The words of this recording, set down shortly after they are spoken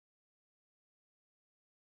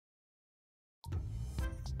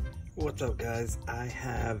What's up, guys? I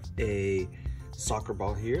have a soccer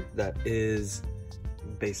ball here that is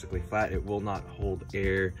basically flat. It will not hold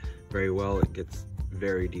air very well. It gets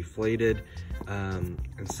very deflated. And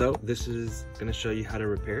so this is gonna show you how to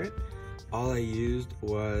repair it. All I used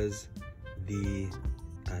was the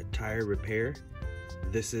tire repair.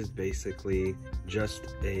 This is basically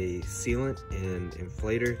just a sealant and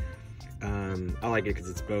inflator. I like it because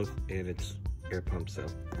it's both and it's air pump, so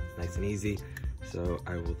nice and easy. So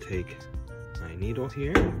I will take my needle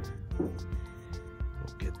here. We'll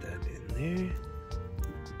get that in there.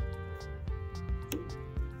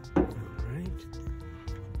 All right.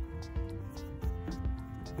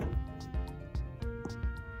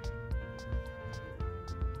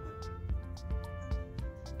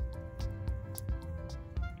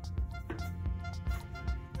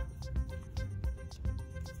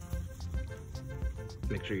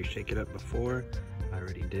 Make sure you shake it up before. I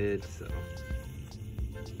already did, so.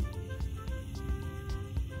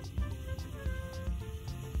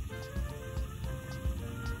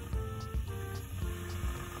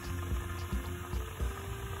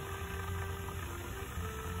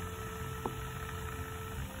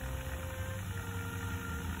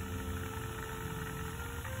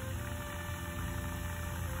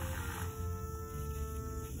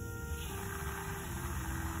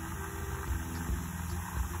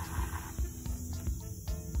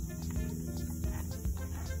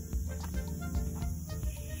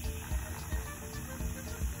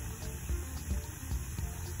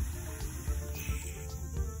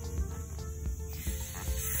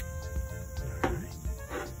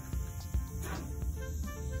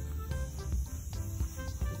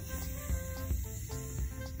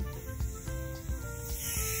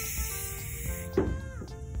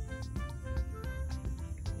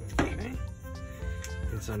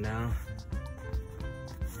 And so now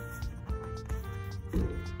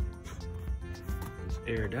it's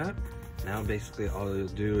aired up. Now basically all you'll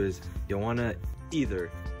do is you'll want to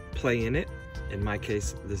either play in it. In my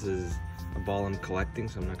case, this is a ball I'm collecting,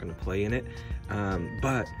 so I'm not going to play in it.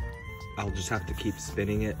 But I'll just have to keep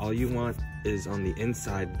spinning it. All you want is on the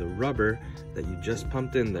inside, the rubber that you just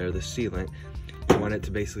pumped in there, the sealant. You want it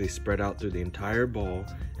to basically spread out through the entire ball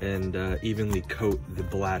and evenly coat the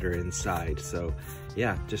bladder inside. So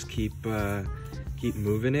yeah, just keep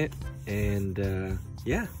moving it, and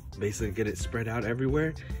yeah, basically get it spread out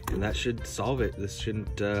everywhere, and that should solve it. This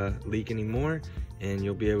shouldn't leak anymore, and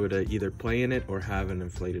you'll be able to either play in it or have an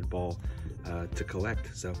inflated ball to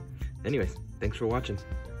collect. So anyways, thanks for watching.